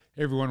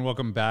Hey everyone,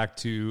 welcome back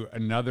to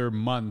another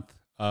month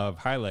of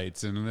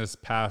highlights. And in this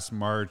past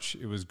March,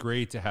 it was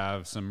great to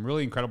have some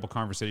really incredible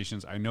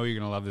conversations. I know you're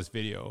going to love this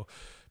video.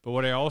 But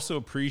what I also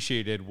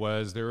appreciated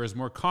was there was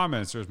more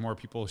comments, there was more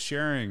people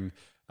sharing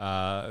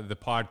the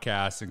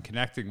podcast and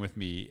connecting with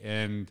me.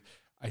 And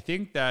I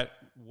think that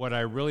what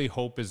I really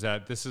hope is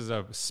that this is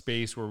a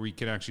space where we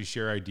can actually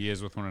share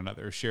ideas with one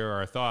another, share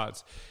our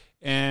thoughts.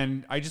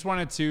 And I just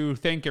wanted to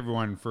thank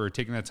everyone for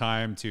taking the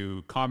time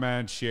to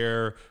comment,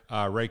 share,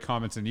 write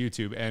comments on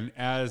YouTube. And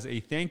as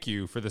a thank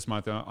you for this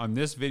month on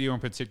this video in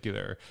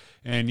particular,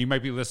 and you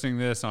might be listening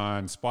to this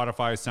on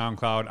Spotify,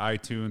 SoundCloud,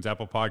 iTunes,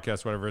 Apple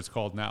Podcasts, whatever it's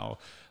called now.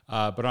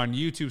 But on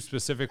YouTube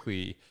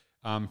specifically,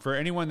 for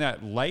anyone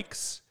that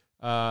likes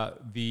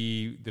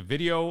the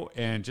video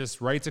and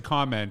just writes a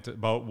comment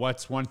about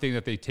what's one thing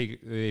that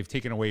they've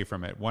taken away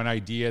from it, one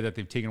idea that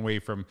they've taken away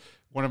from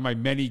one of my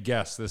many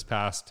guests this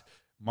past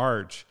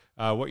March,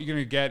 what you're going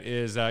to get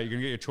is you're going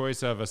to get your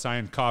choice of a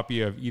signed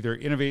copy of either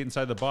Innovate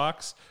Inside the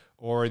Box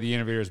or The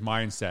Innovator's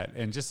Mindset.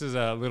 And just as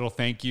a little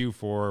thank you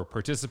for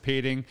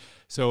participating.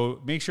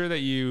 So make sure that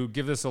you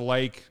give this a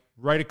like,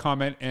 write a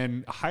comment,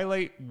 and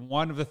highlight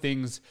one of the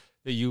things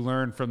that you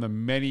learned from the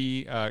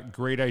many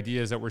great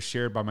ideas that were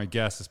shared by my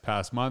guests this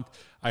past month.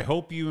 I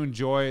hope you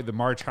enjoy the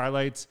March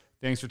highlights.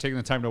 Thanks for taking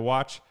the time to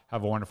watch.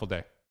 Have a wonderful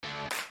day.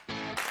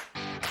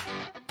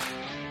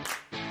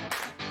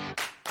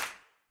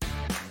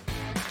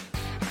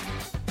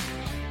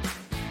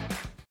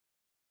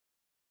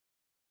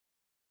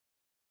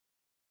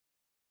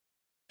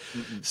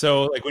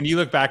 So like when you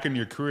look back in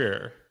your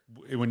career,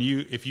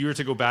 if you were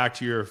to go back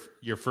to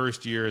your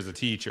first year as a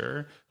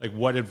teacher, like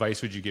what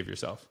advice would you give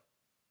yourself?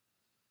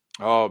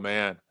 Oh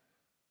man.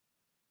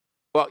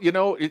 Well,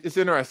 it's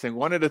interesting.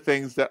 One of the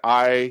things that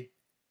I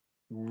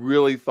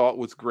really thought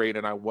was great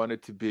and I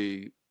wanted to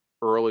be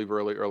early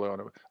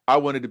on, I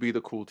wanted to be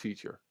the cool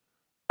teacher.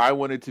 I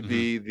wanted to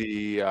be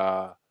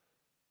the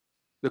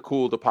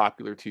cool, the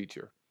popular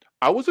teacher.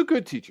 I was a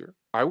good teacher.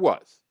 I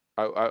was.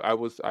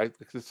 I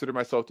consider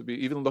myself to be,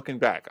 even looking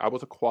back, I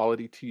was a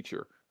quality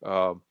teacher.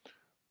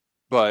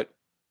 But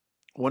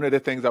one of the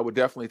things I would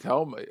definitely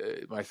tell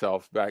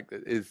myself back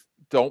is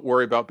don't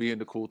worry about being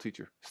the cool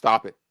teacher.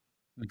 Stop it.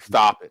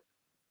 Stop it.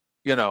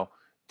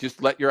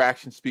 Just let your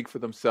actions speak for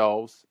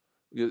themselves,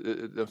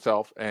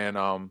 and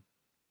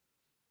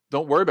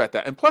don't worry about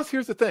that. And plus,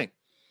 here's the thing.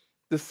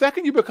 The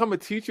second you become a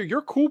teacher,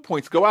 your cool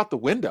points go out the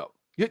window.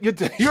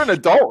 You're an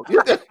adult.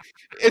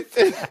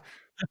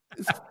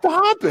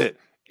 Stop it.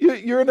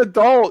 You're an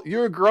adult.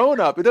 You're a grown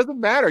up. It doesn't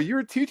matter. You're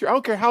a teacher. I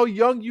don't care how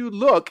young you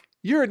look.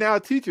 You're now a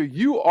teacher.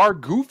 You are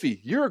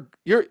goofy. And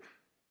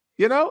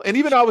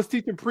even I was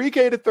teaching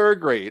pre-K to third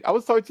grade. I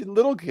was teaching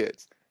little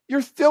kids.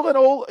 You're still an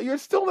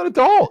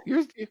adult.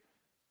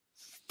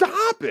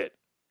 Stop it.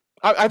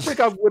 I think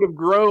I would have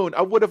grown.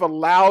 I would have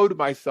allowed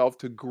myself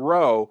to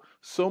grow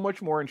so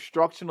much more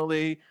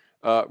instructionally,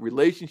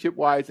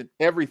 relationship-wise, and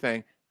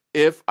everything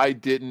if I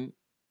didn't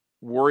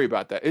worry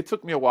about that. It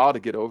took me a while to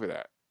get over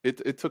that.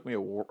 It took me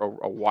a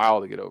while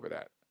to get over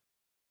that.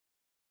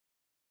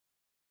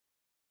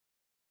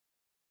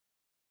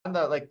 On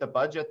the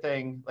budget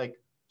thing, like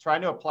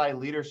trying to apply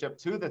leadership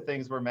to the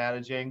things we're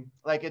managing,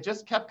 like it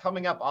just kept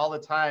coming up all the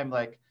time.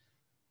 Like,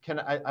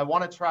 I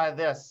want to try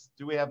this.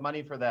 Do we have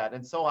money for that?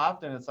 And so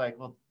often it's like,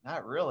 well,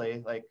 not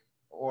really. Like,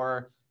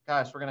 or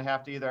gosh, we're going to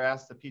have to either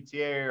ask the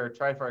PTA or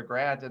try for a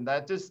grant. And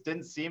that just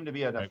didn't seem to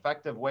be an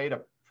effective way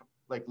to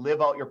like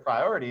live out your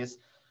priorities.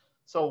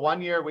 So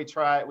one year we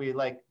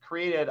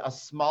created a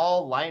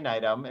small line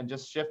item and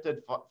just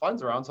shifted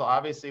funds around. So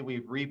obviously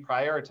we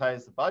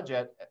reprioritized the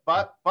budget,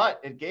 but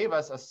it gave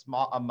us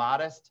a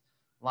modest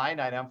line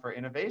item for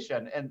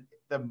innovation. And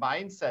the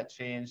mindset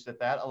change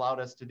that allowed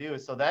us to do.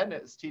 So then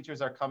as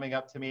teachers are coming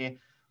up to me,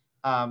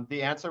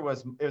 the answer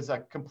was, it was a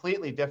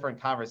completely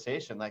different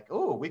conversation. Like,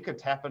 oh, we could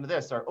tap into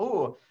this, or,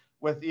 oh,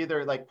 with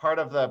either like part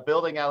of the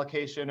building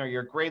allocation or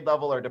your grade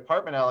level or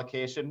department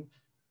allocation,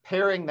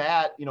 pairing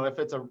that, if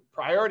it's a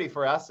priority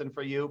for us and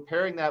for you,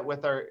 pairing that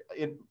with our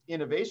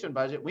innovation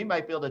budget, we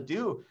might be able to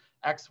do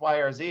X, Y,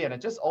 or Z. And it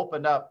just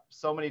opened up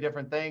so many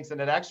different things. And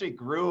it actually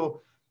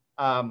grew.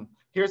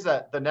 Here's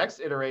the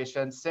next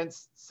iteration.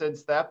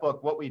 Since that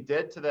book, what we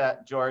did to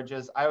that, George,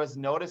 is I was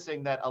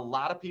noticing that a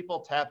lot of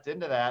people tapped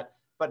into that,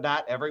 but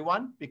not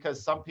everyone,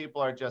 because some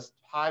people are just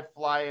high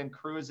flying,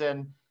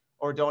 cruising,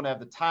 or don't have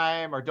the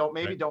time, or don't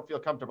feel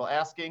comfortable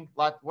asking,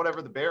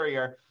 whatever the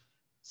barrier.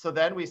 So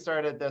then we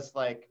started this,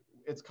 like,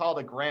 it's called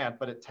a grant,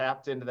 but it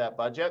tapped into that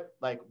budget,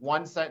 like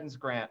one sentence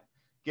grant.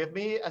 Give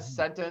me a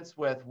sentence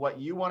with what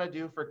you want to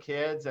do for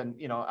kids.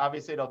 And,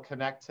 obviously it'll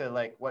connect to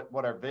like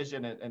what our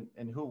vision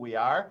and who we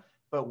are,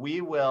 but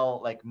we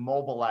will like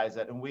mobilize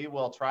it and we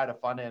will try to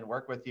fund it and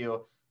work with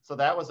you. So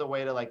that was a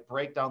way to like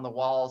break down the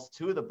walls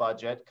to the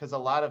budget, because a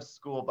lot of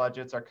school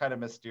budgets are kind of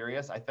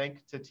mysterious, I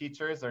think, to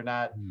teachers. They're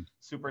not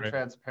super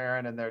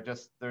transparent, and they're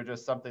just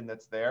something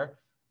that's there.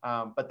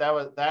 But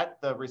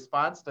the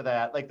response to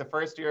that, like the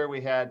first year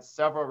we had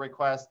several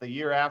requests. The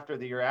year after,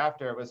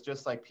 it was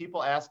just like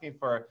people asking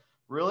for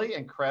really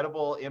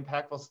incredible,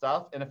 impactful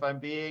stuff. And if I'm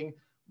being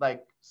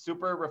like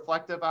super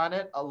reflective on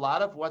it, a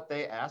lot of what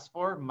they asked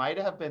for might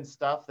have been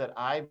stuff that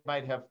I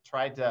might have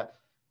tried to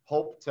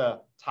hope to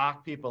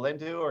talk people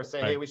into or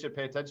say, hey, we should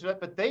pay attention to it.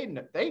 But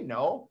they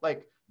know,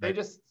 like they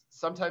just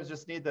sometimes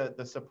just need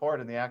the support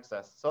and the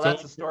access. So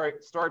that's the story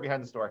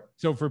behind the story.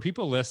 So for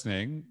people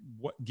listening,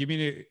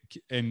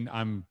 and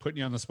I'm putting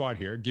you on the spot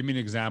here, give me an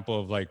example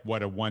of like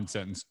what a one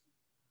sentence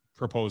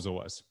proposal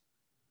was.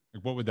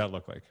 Like, what would that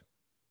look like?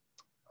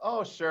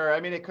 Oh, sure.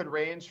 I mean, it could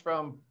range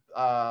from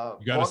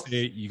you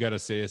gotta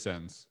say a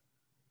sentence.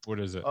 What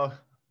is it? Oh,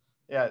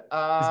 yeah.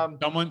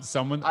 Someone. This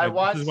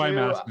is why I'm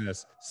asking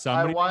this.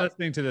 Somebody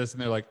listening to this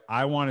and they're like,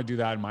 I want to do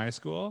that in my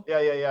school.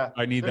 Yeah.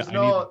 I need that.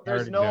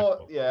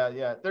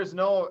 There's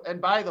no. And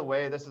by the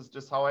way, this is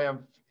just how I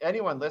am.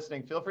 Anyone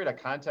listening, feel free to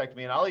contact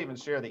me, and I'll even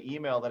share the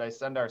email that I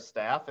send our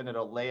staff, and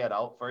it'll lay it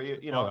out for you.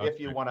 If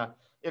you want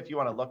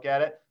to look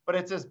at it. But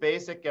it's as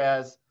basic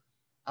as,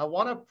 I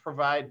want to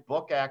provide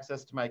book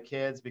access to my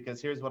kids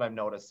because here's what I'm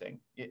noticing,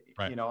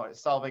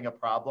 solving a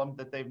problem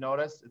that they've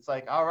noticed. It's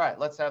like, all right,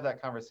 let's have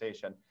that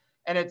conversation.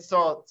 And it's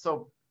so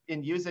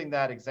in using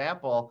that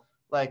example,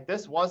 like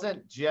this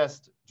wasn't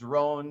just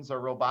drones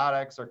or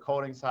robotics or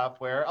coding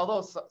software,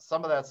 although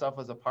some of that stuff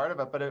was a part of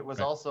it, but it was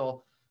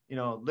also,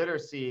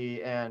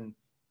 literacy and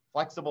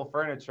flexible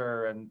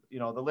furniture and,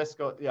 the list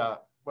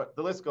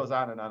goes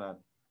on and on.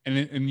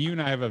 And you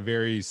and I have a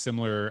very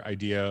similar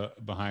idea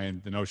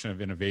behind the notion of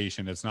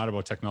innovation. It's not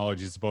about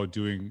technology; it's about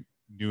doing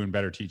new and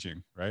better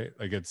teaching, right?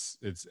 Like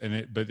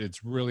but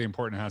it's really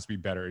important. It has to be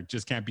better. It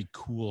just can't be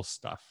cool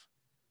stuff,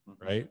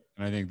 right?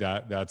 And I think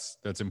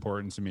that's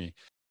important to me.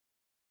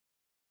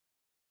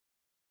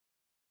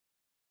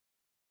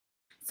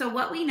 So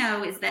what we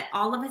know is that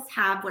all of us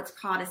have what's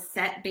called a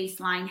set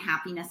baseline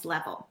happiness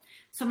level.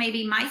 So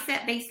maybe my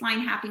set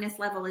baseline happiness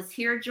level is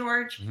here,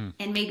 George,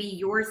 and maybe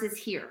yours is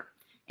here.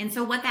 And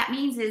so what that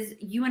means is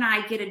you and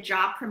I get a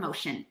job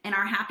promotion and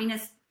our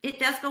happiness, it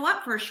does go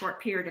up for a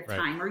short period of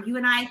time. Or you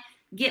and I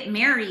get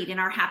married and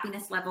our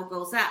happiness level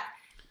goes up.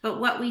 But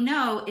what we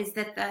know is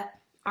that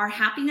our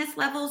happiness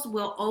levels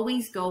will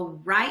always go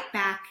right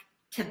back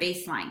to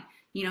baseline.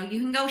 You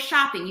can go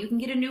shopping, you can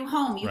get a new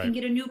home, you can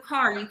get a new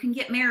car, you can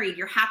get married.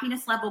 Your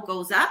happiness level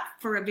goes up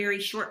for a very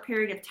short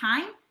period of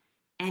time,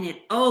 and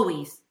it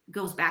always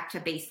goes back to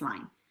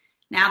baseline.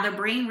 Now, the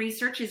brain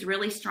research is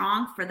really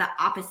strong for the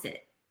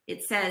opposite.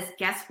 It says,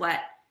 guess what?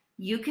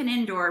 You can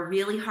endure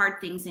really hard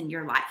things in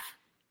your life.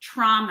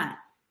 Trauma,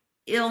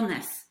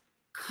 illness,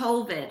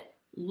 COVID,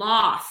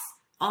 loss,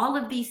 all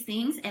of these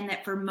things. And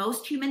that for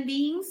most human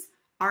beings,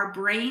 our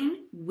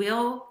brain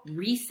will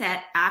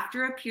reset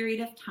after a period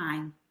of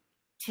time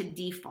to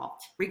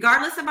default.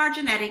 Regardless of our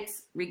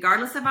genetics,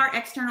 regardless of our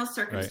external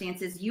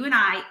circumstances, you and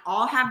I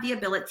all have the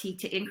ability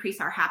to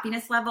increase our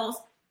happiness levels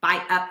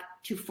by up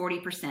to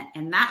 40%.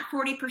 And that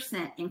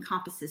 40%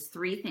 encompasses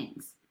three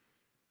things: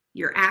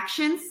 your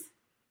actions,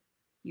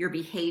 your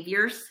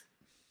behaviors,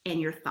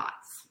 and your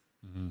thoughts.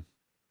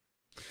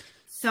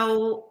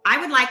 So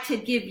I would like to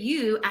give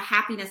you a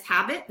happiness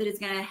habit that is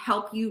going to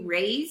help you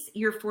raise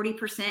your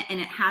 40%, and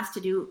it has to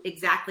do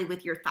exactly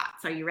with your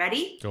thoughts. Are you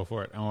ready? Go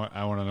for it. I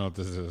want to know what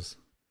this is.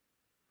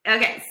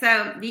 Okay,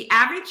 so the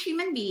average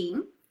human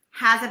being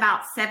has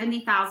about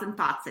 70,000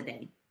 thoughts a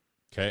day.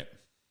 Okay.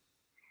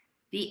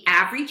 The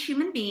average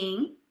human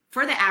being,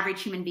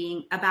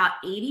 about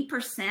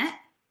 80%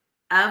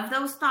 of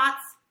those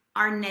thoughts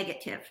are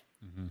negative,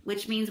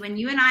 which means when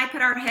you and I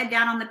put our head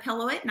down on the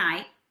pillow at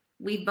night,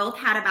 we both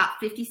had about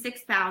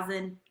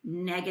 56,000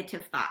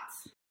 negative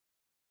thoughts.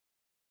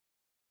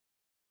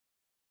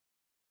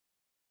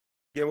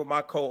 Yeah, with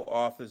my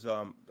co-authors,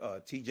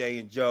 TJ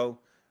and Joe,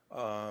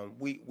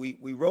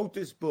 we wrote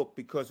this book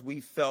because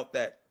we felt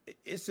that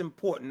it's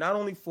important not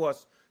only for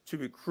us to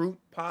recruit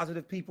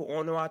positive people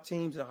onto our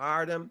teams and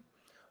hire them,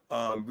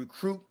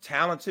 recruit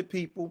talented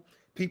people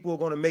who are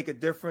going to make a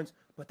difference,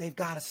 but they've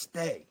got to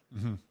stay.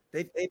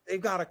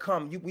 They've got to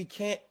come. We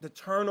can't. The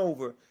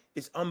turnover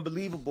is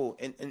unbelievable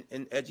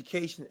in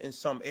education in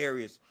some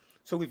areas.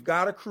 So we've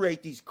got to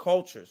create these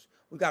cultures.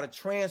 We've got to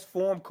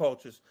transform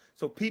cultures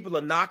so people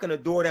are knocking the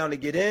door down to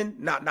get in,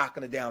 not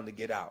knocking it down to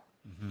get out.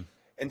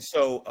 And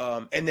so,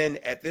 and then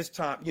at this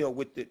time,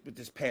 with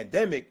this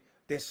pandemic,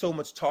 there's so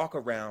much talk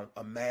around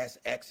a mass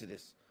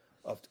exodus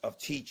of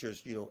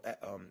teachers,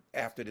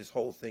 after this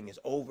whole thing is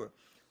over.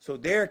 So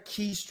there are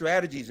key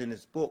strategies in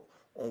this book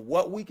on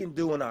what we can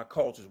do in our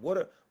cultures. What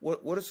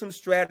are some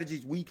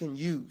strategies we can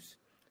use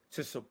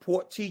to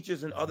support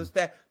teachers and other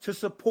staff, to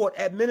support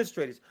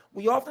administrators?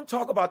 We often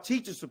talk about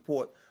teacher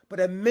support, but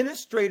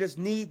administrators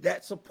need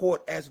that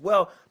support as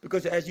well,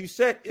 because as you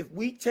said, if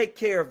we take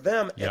care of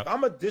them, if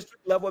I'm a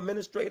district level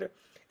administrator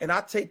and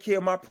I take care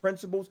of my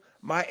principals,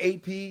 my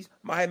APs,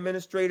 my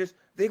administrators,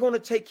 they're going to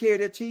take care of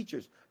their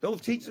teachers. Those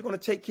teachers are going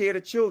to take care of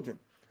the children.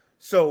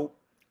 So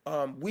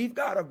we've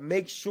got to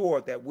make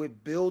sure that we're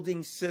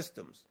building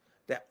systems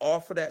that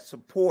offer that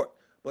support,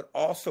 but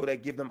also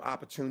that give them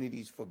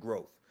opportunities for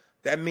growth.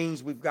 That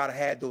means we've got to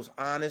have those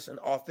honest and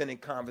authentic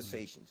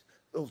conversations.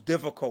 those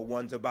difficult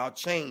ones about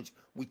change.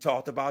 We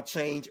talked about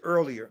change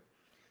earlier.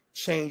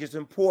 Change is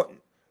important.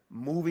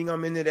 Moving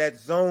them into that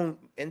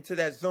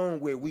zone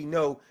where we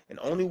know an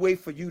only way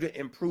for you to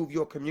improve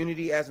your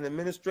community as an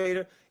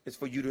administrator is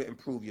for you to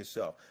improve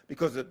yourself.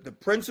 Because the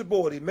principal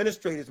or the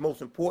administrator's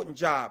most important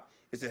job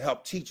is to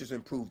help teachers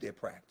improve their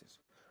practice,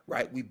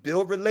 right? We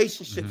build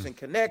relationships and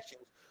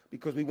connections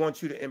because we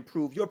want you to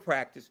improve your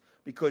practice,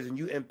 because then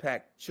you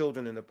impact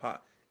children in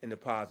the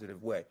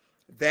positive way.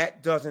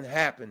 That doesn't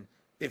happen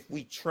if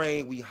we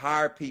train, we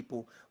hire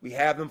people, we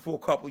have them for a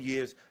couple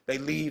years, they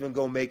leave and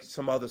go make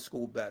some other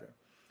school better.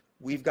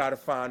 We've got to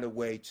find a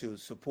way to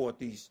support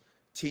these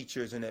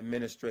teachers and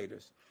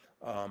administrators,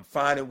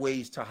 finding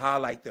ways to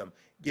highlight them,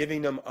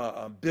 giving them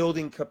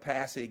building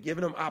capacity,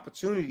 giving them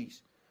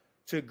opportunities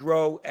to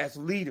grow as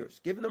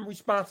leaders, giving them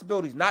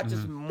responsibilities, not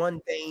just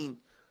mundane,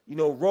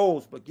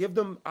 roles, but give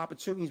them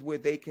opportunities where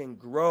they can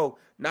grow,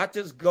 not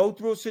just go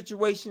through a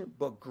situation,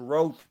 but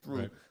grow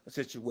through a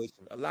situation.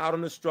 Allow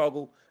them to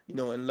struggle,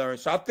 and learn.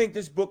 So I think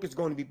this book is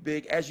going to be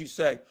big, as you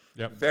say,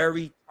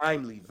 very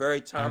timely,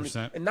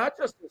 100%. And not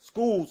just in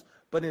schools,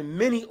 but in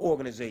many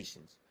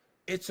organizations.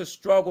 It's a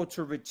struggle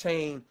to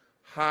retain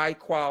high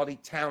quality,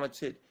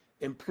 talented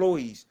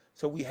employees.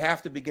 So we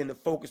have to begin to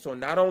focus on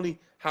not only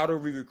how do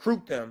we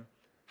recruit them,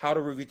 how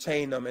do we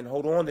retain them and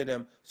hold on to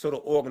them so the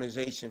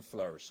organization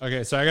flourishes.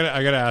 Okay, so I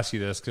gotta ask you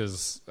this,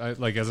 because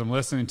as I'm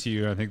listening to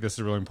you, I think this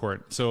is really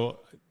important. So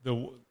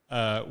the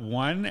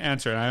one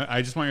answer, and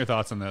I just want your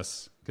thoughts on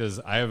this,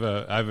 because I have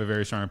a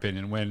very strong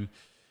opinion.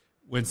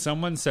 When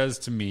someone says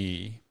to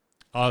me,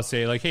 I'll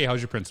say like, "Hey, how's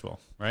your principal?"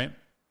 Right?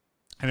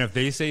 And if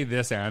they say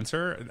this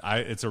answer,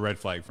 it's a red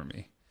flag for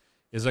me.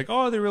 It's like,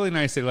 "Oh, they're really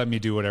nice. They let me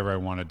do whatever I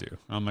want to do."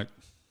 I'm like,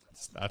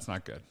 that's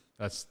not good.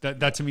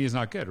 That to me is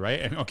not good, right?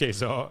 And okay,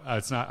 so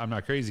I'm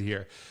not crazy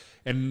here.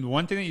 And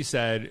one thing that you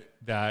said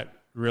that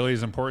really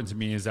is important to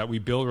me is that we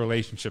build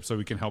relationships so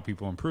we can help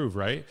people improve,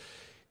 right?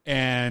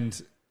 And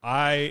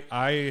I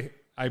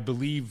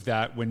believe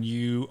that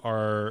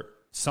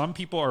some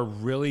people are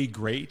really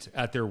great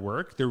at their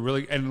work.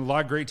 And a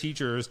lot of great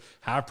teachers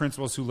have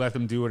principals who let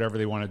them do whatever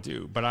they want to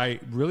do. But I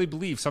really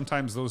believe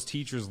sometimes those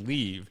teachers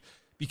leave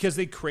because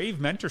they crave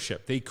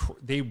mentorship.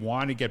 They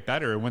want to get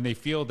better. And when they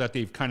feel that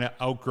they've kind of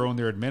outgrown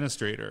their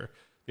administrator,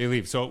 they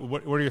leave. So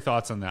what are your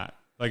thoughts on that?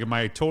 Like, am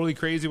I totally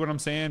crazy what I'm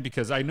saying?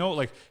 Because I know,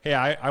 like, hey,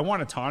 I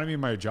want autonomy in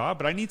my job,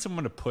 but I need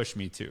someone to push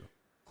me too.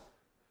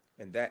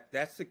 And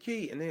that's the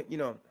key. And then,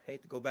 I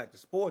hate to go back to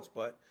sports,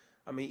 but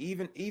I mean,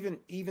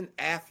 even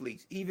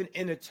athletes, even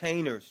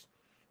entertainers,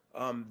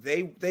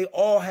 they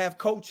all have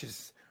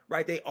coaches,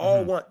 right? They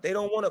all they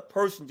don't want a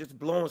person just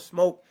blowing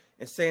smoke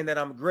and saying that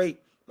I'm great.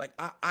 Like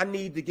I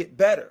need to get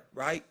better,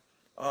 right?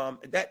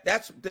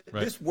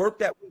 This work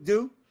that we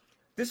do,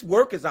 this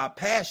work is our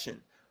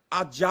passion.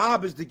 Our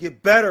job is to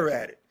get better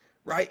at it,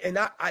 right? And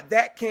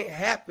that can't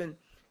happen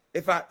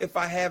if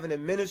I have an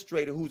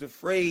administrator who's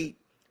afraid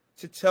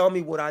to tell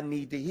me what I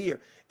need to hear.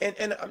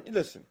 And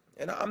listen,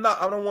 and I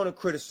don't want to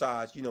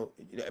criticize,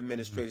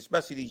 administrators,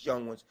 especially these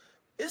young ones.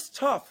 It's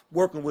tough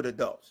working with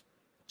adults.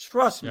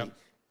 Trust me.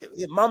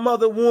 My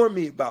mother warned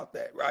me about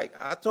that, right?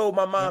 I told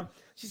my mom,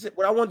 she said,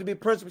 when I wanted to be a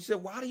principal, she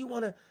said, "Why do you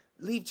want to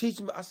leave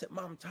teaching?" I said,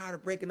 "Mom, I'm tired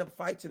of breaking up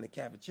fights in the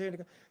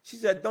cafeteria." She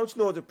said, "Don't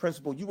you know, as a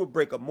principal, you would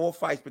break up more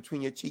fights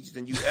between your teachers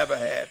than you ever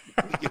had."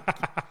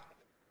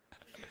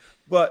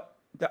 But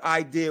the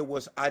idea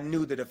was, I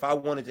knew that if I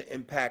wanted to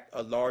impact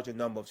a larger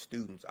number of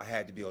students, I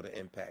had to be able to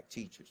impact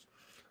teachers.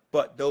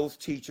 But those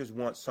teachers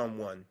want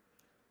someone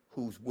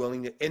who's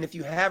willing to, and if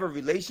you have a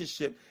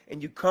relationship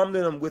and you come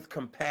to them with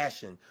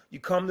compassion, you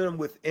come to them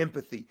with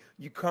empathy,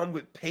 you come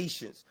with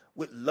patience,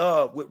 with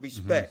love, with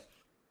respect,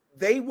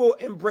 they will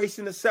embrace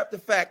and accept the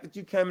fact that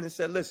you came in and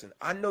said, "Listen,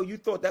 I know you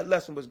thought that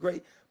lesson was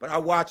great, but I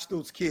watched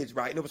those kids,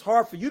 right? And it was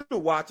hard for you to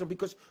watch them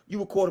because you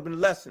were caught up in the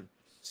lesson."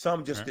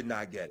 Some just did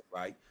not get it,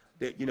 right?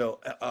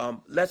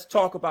 That, let's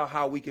talk about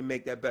how we can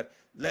make that better.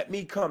 Let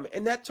me come.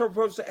 And that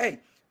person say, "Hey,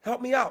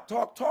 help me out.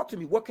 Talk to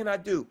me. What can I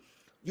do?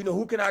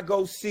 Who can I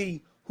go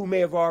see who may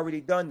have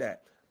already done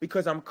that?"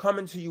 Because I'm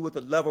coming to you with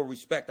a level of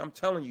respect. I'm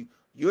telling you,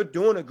 you're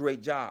doing a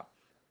great job,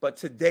 but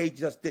today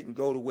just didn't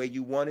go the way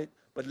you wanted.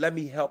 But let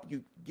me help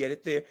you get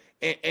it there.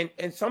 And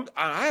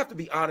I have to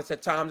be honest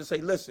at times and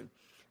say, "Listen,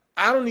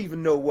 I don't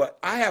even know what."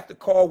 I have to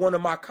call one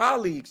of my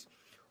colleagues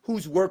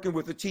who's working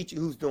with a teacher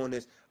who's doing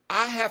this.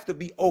 I have to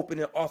be open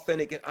and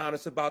authentic and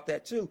honest about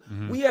that too.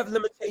 We have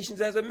limitations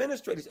as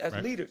administrators, as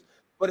leaders,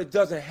 but it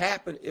doesn't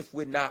happen if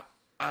we're not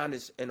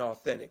honest and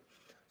authentic.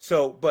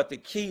 So, but the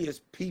key is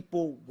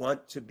people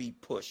want to be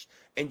pushed.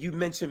 And you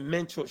mentioned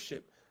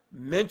mentorship.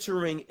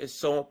 Mentoring is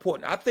so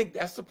important. I think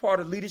that's the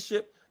part of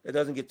leadership that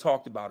doesn't get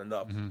talked about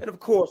enough. And of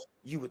course,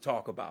 you would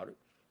talk about it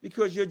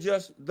because you're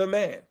just the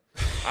man.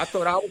 I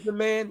thought I was the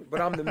man,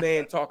 but I'm the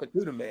man talking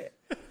to the man.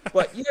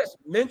 But yes,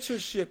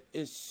 mentorship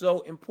is so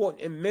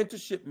important. And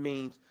mentorship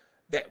means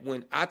that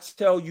when I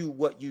tell you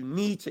what you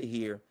need to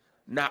hear,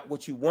 not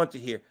what you want to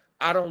hear,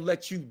 I don't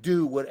let you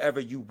do whatever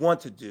you want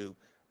to do.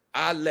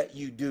 I let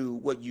you do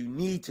what you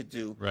need to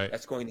do. Right.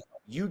 That's going to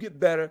help you get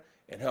better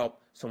and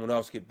help someone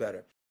else get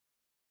better.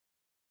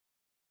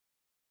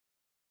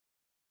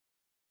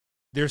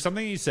 There's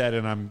something you said,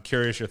 and I'm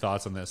curious your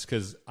thoughts on this,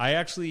 because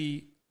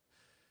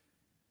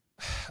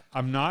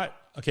I'm not,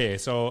 okay,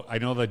 so I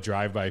know the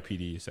drive-by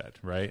PD you said,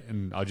 right?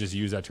 And I'll just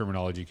use that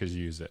terminology because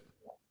you use it.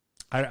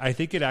 I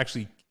think it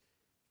actually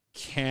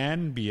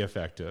can be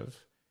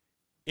effective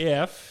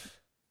if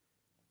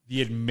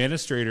the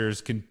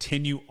administrators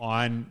continue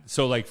on.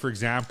 So like, for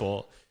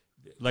example,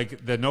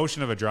 like the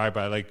notion of a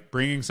drive-by, like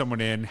bringing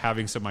someone in,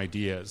 having some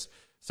ideas.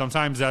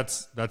 Sometimes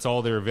that's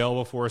all they're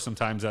available for.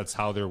 Sometimes that's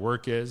how their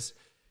work is,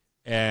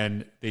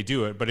 and they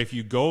do it. But if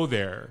you go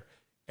there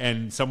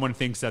and someone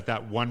thinks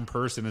that one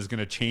person is going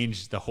to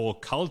change the whole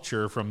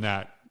culture from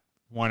that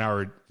 1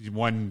 hour,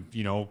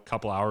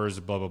 couple hours,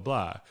 blah, blah,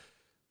 blah,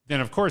 then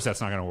of course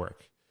that's not going to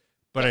work.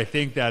 But I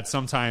think that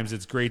sometimes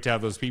it's great to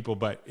have those people,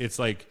 but it's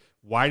like,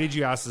 why did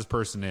you ask this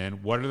person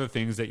in? What are the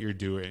things that you're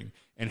doing?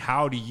 And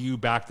how do you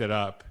back that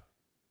up,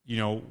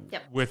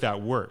 with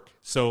that work?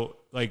 So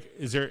like,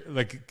 is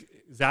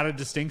that a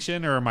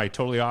distinction, or am I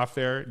totally off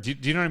there? Do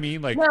you know what I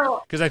mean? Like,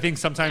 because I think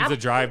sometimes the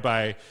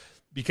drive-by,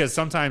 because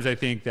sometimes I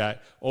think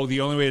that,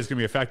 the only way it's going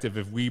to be effective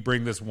if we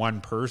bring this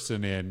one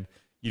person in,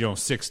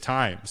 6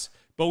 times,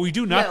 but we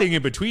do nothing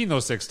in between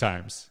those 6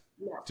 times.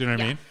 No. Do you know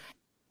what I mean?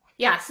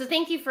 Yeah. So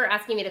thank you for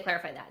asking me to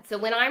clarify that. So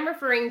when I'm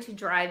referring to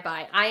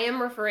drive-by, I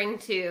am referring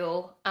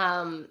to,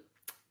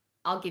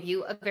 I'll give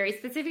you a very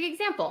specific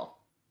example.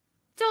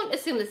 Don't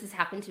assume this has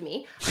happened to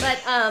me, but,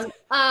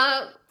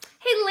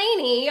 hey,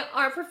 Lainey,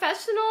 our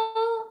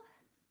professional,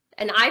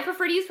 and I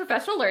prefer to use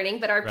professional learning,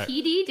 but our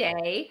PD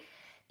day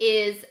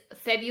is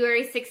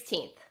February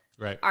 16th.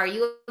 Right. Are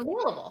you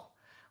available?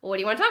 Well, what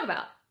do you want to talk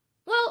about?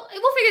 Well,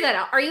 we'll figure that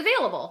out. Are you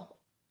available?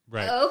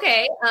 Right.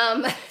 Okay.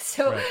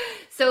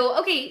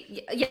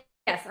 Okay.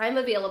 Yes, I'm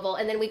available.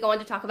 And then we go on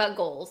to talk about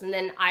goals. And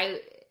then I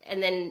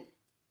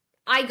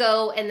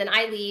go, and then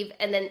I leave,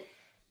 and then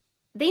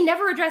they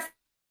never address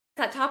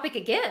that topic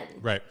again.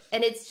 Right.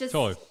 And it's just,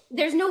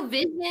 there's no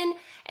vision.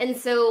 And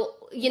so,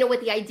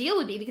 what the ideal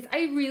would be, because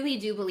I really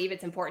do believe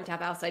it's important to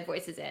have outside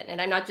voices in. And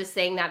I'm not just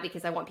saying that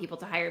because I want people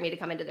to hire me to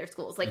come into their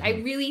schools. Like, I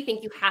really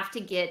think you have to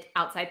get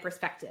outside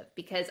perspective,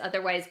 because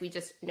otherwise we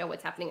just know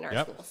what's happening in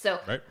our schools. So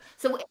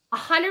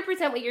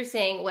 100% what you're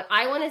saying, what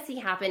I want to see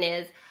happen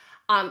is,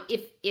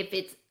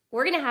 if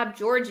we're going to have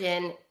George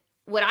in,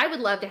 what I would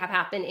love to have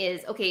happen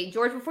is, okay,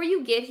 George, before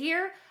you get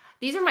here,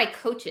 these are my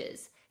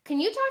coaches. Can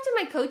you talk to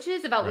my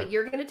coaches about what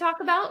you're going to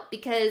talk about?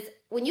 Because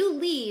when you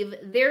leave,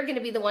 they're going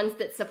to be the ones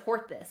that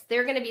support this.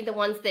 They're going to be the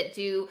ones that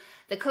do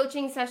the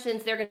coaching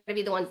sessions. They're going to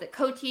be the ones that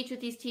co-teach with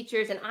these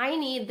teachers. And I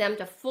need them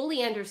to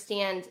fully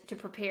understand, to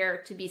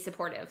prepare, to be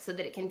supportive, so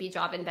that it can be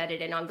job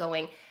embedded and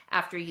ongoing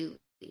after you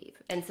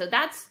leave. And so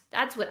that's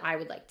what I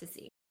would like to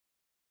see.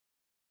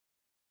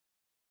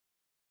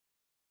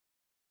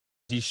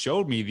 He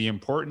showed me the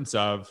importance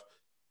of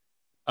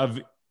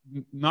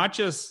not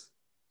just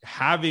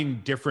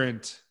having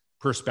different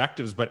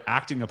perspectives, but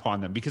acting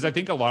upon them. Because I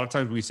think a lot of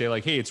times we say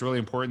like, hey, it's really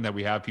important that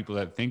we have people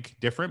that think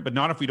different, but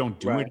not if we don't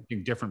do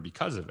anything different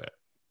because of it.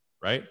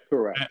 Right.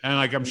 Correct. And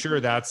like, I'm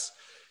sure that's,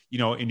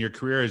 in your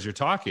career, as you're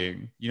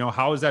talking,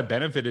 how has that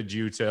benefited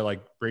you to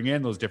like bring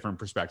in those different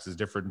perspectives,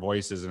 different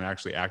voices, and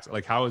actually act?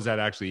 Like, how has that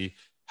actually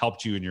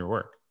helped you in your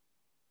work?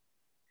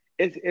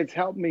 It's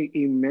helped me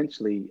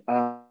immensely.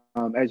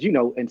 As you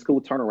know, in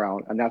school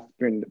turnaround, and that's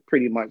been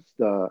pretty much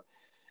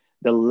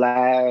the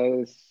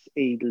last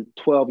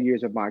 12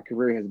 years of my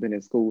career has been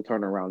in school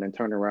turnaround and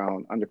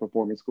turnaround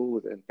underperforming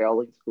schools and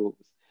failing schools.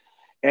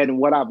 And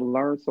what I've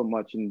learned so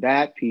much in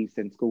that piece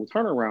in school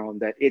turnaround,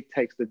 that it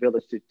takes the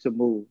village to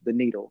move the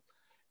needle,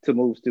 to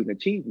move student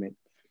achievement.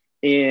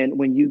 And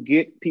when you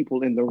get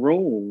people in the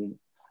room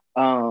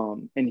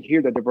and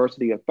hear the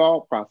diversity of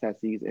thought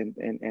processes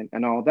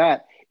and all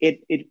that,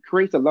 it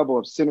creates a level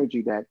of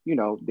synergy that,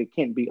 they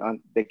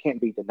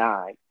can't be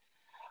denied.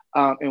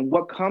 And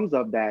what comes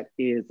of that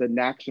is an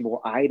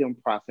actionable item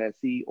process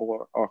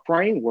or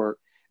framework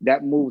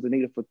that moves the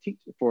needle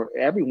for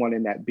everyone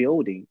in that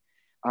building,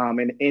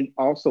 and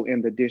also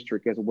in the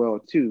district as well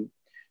too.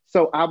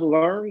 So I've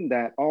learned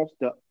that. Also,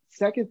 the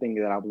second thing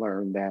that I've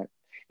learned, that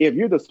if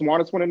you're the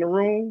smartest one in the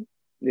room,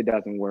 it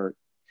doesn't work,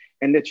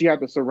 and that you have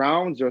to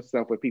surround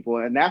yourself with people.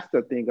 And that's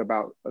the thing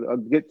about a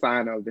good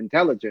sign of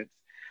intelligence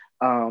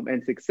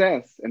and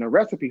success, and a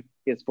recipe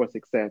is for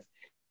success,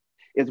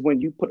 is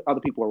when you put other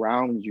people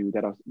around you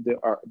that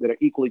are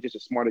equally just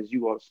as smart as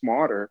you, or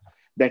smarter,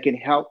 that can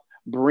help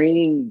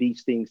bring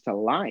these things to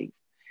life.